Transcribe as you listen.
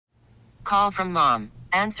Call from mom.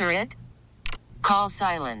 Answer it. Call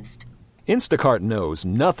silenced. Instacart knows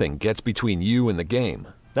nothing gets between you and the game.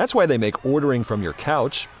 That's why they make ordering from your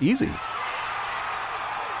couch easy.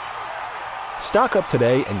 Stock up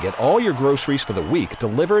today and get all your groceries for the week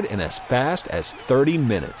delivered in as fast as 30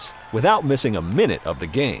 minutes without missing a minute of the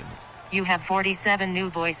game. You have 47 new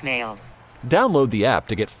voicemails. Download the app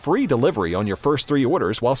to get free delivery on your first 3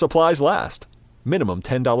 orders while supplies last. Minimum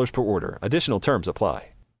 $10 per order. Additional terms apply.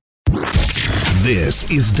 This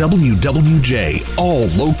is WWJ All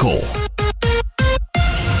Local.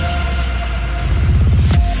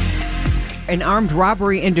 An armed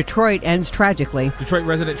robbery in Detroit ends tragically. Detroit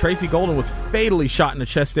resident Tracy Golden was fatally shot in the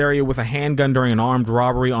chest area with a handgun during an armed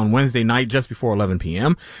robbery on Wednesday night just before 11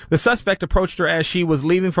 p.m. The suspect approached her as she was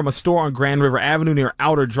leaving from a store on Grand River Avenue near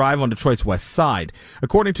Outer Drive on Detroit's west side.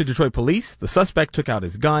 According to Detroit police, the suspect took out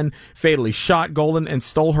his gun, fatally shot Golden, and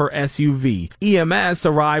stole her SUV. EMS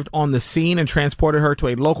arrived on the scene and transported her to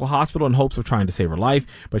a local hospital in hopes of trying to save her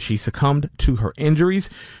life, but she succumbed to her injuries.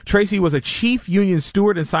 Tracy was a chief union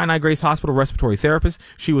steward in Sinai Grace Hospital respiratory therapist.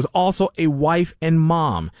 She was also a wife and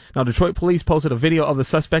mom. Now, Detroit police posted a video of the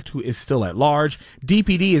suspect, who is still at large.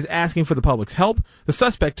 DPD is asking for the public's help. The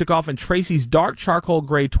suspect took off in Tracy's dark charcoal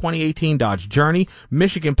gray 2018 Dodge Journey,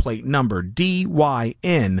 Michigan plate number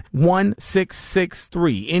DYN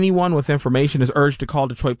 1663. Anyone with information is urged to call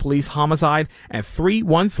Detroit Police Homicide at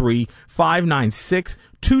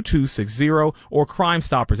 313-596-2260 or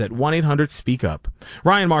Crimestoppers at 1-800-SPEAK-UP.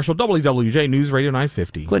 Ryan Marshall, WWJ News Radio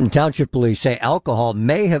 950. Clinton Township Police say alcohol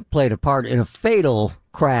may have played a part in a fatal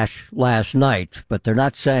crash last night, but they're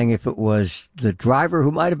not saying if it was the driver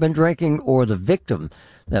who might have been drinking or the victim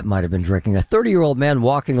that might have been drinking. A 30-year-old man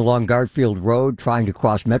walking along Garfield Road trying to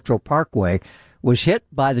cross Metro Parkway was hit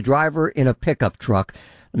by the driver in a pickup truck.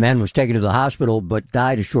 The man was taken to the hospital but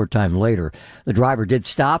died a short time later. The driver did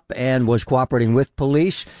stop and was cooperating with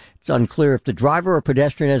police. It's unclear if the driver or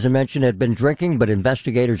pedestrian, as I mentioned, had been drinking, but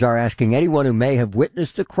investigators are asking anyone who may have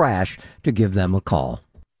witnessed the crash to give them a call.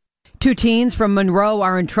 2 teens from Monroe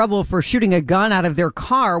are in trouble for shooting a gun out of their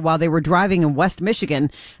car while they were driving in West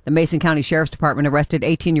Michigan. The Mason County Sheriff's Department arrested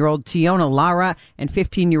 18-year-old Tiona Lara and a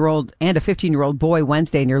 15-year-old boy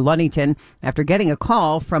Wednesday near Ludington after getting a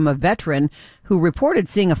call from a veteran who reported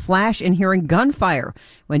seeing a flash and hearing gunfire.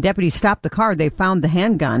 When deputies stopped the car, they found the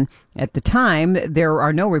handgun. At the time, there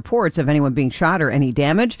are no reports of anyone being shot or any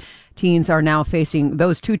damage.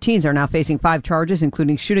 Those 2 teens are now facing 5 charges,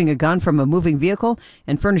 including shooting a gun from a moving vehicle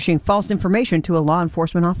and furnishing false information to a law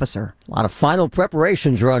enforcement officer. A lot of final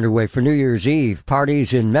preparations are underway for New Year's Eve.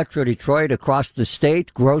 Parties in Metro Detroit, across the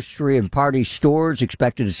state, grocery and party stores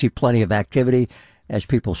expected to see plenty of activity as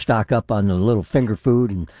people stock up on the little finger food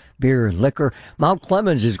and beer and liquor. Mount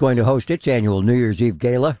Clemens is going to host its annual New Year's Eve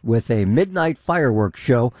gala with a midnight fireworks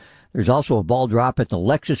show. There's also a ball drop at the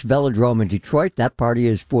Lexus Velodrome in Detroit. That party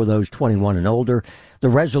is for those 21 and older. The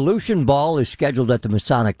Resolution Ball is scheduled at the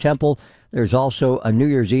Masonic Temple. There's also a New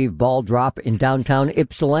Year's Eve ball drop in downtown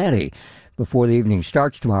Ypsilanti. Before the evening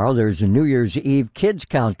starts tomorrow, there's a New Year's Eve kids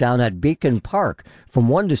countdown at Beacon Park from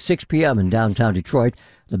 1 to 6 p.m. in downtown Detroit.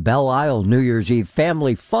 The Belle Isle New Year's Eve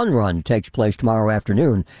Family Fun Run takes place tomorrow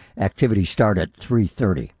afternoon. Activities start at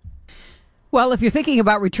 3:30. Well, if you're thinking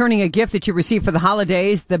about returning a gift that you received for the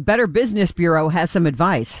holidays, the Better Business Bureau has some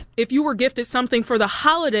advice. If you were gifted something for the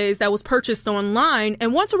holidays that was purchased online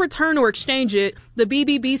and want to return or exchange it, the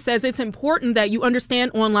BBB says it's important that you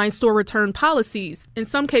understand online store return policies. In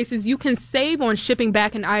some cases, you can save on shipping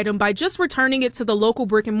back an item by just returning it to the local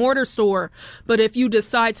brick and mortar store. But if you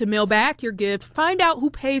decide to mail back your gift, find out who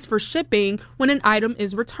pays for shipping when an item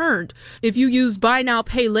is returned. If you use buy now,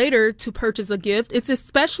 pay later to purchase a gift, it's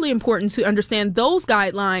especially important to understand those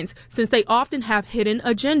guidelines since they often have hidden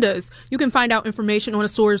agendas. You can find out information on a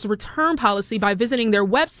store's return policy by visiting their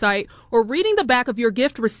website or reading the back of your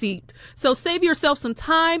gift receipt. So save yourself some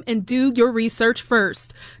time and do your research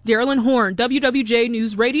first. Darylyn Horn, WWJ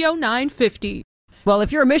News Radio 950. Well,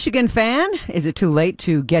 if you're a Michigan fan, is it too late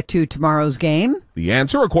to get to tomorrow's game? The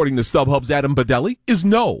answer, according to StubHub's Adam Badelli, is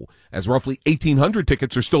no, as roughly 1,800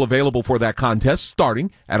 tickets are still available for that contest,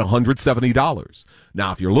 starting at $170.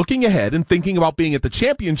 Now, if you're looking ahead and thinking about being at the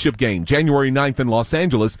championship game January 9th in Los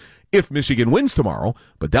Angeles, if Michigan wins tomorrow,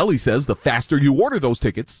 Badelli says the faster you order those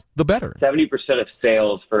tickets, the better. 70% of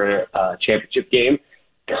sales for a championship game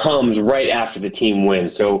comes right after the team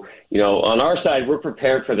wins. So, on our side, we're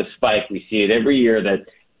prepared for the spike. We see it every year that,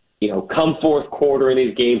 come fourth quarter in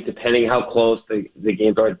these games, depending how close the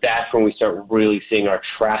games are, that's when we start really seeing our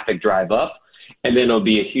traffic drive up. And then there'll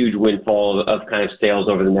be a huge windfall of kind of sales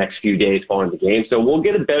over the next few days following the game. So we'll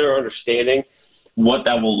get a better understanding what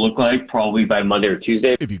that will look like probably by Monday or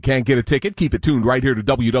Tuesday. If you can't get a ticket, keep it tuned right here to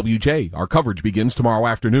WWJ. Our coverage begins tomorrow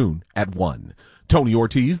afternoon at 1. Tony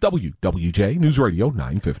Ortiz, WWJ News Radio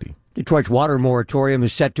 950. Detroit's water moratorium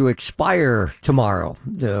is set to expire tomorrow.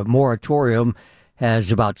 The moratorium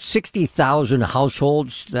has about 60,000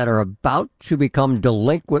 households that are about to become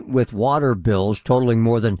delinquent with water bills totaling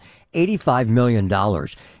more than $85 million.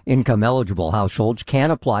 Income-eligible households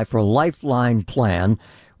can apply for a Lifeline plan,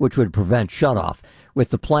 which would prevent shutoff. With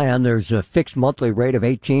the plan, there's a fixed monthly rate of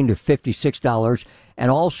 $18 to $56,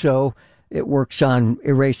 and also it works on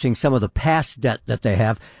erasing some of the past debt that they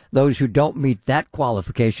have. Those who don't meet that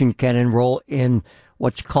qualification can enroll in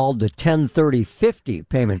what's called the 10-30-50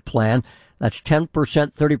 payment plan. That's 10%,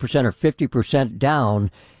 30%, or 50% down,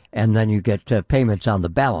 and then you get payments on the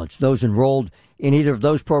balance. Those enrolled in either of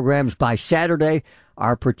those programs by Saturday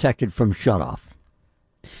are protected from shutoff.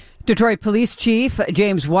 Detroit Police Chief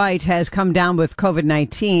James White has come down with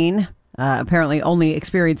COVID-19, apparently only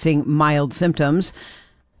experiencing mild symptoms.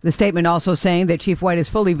 The statement also saying that Chief White is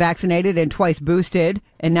fully vaccinated and twice boosted,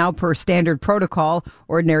 and now per standard protocol,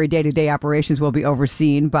 ordinary day-to-day operations will be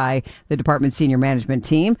overseen by the department's senior management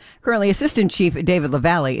team. Currently, Assistant Chief David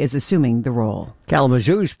LaValle is assuming the role.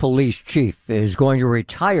 Kalamazoo's police chief is going to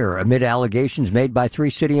retire amid allegations made by 3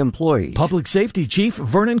 city employees. Public Safety Chief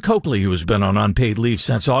Vernon Coakley, who has been on unpaid leave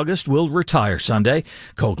since August, will retire Sunday.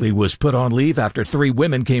 Coakley was put on leave after 3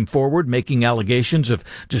 women came forward making allegations of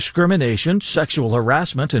discrimination, sexual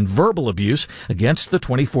harassment, and verbal abuse against the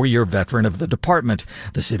 24-year veteran of the department.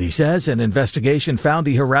 The city says an investigation found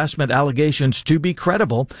the harassment allegations to be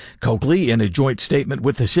credible. Coakley, in a joint statement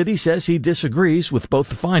with the city, says he disagrees with both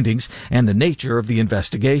the findings and the nature of the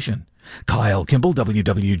investigation. Kyle Kimball,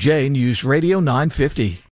 WWJ News Radio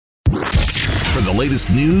 950. For the latest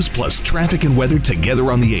news plus traffic and weather together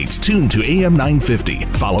on the 8s, tune to AM 950.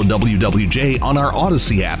 Follow WWJ on our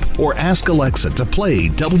Odyssey app or ask Alexa to play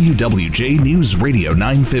WWJ News Radio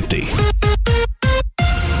 950.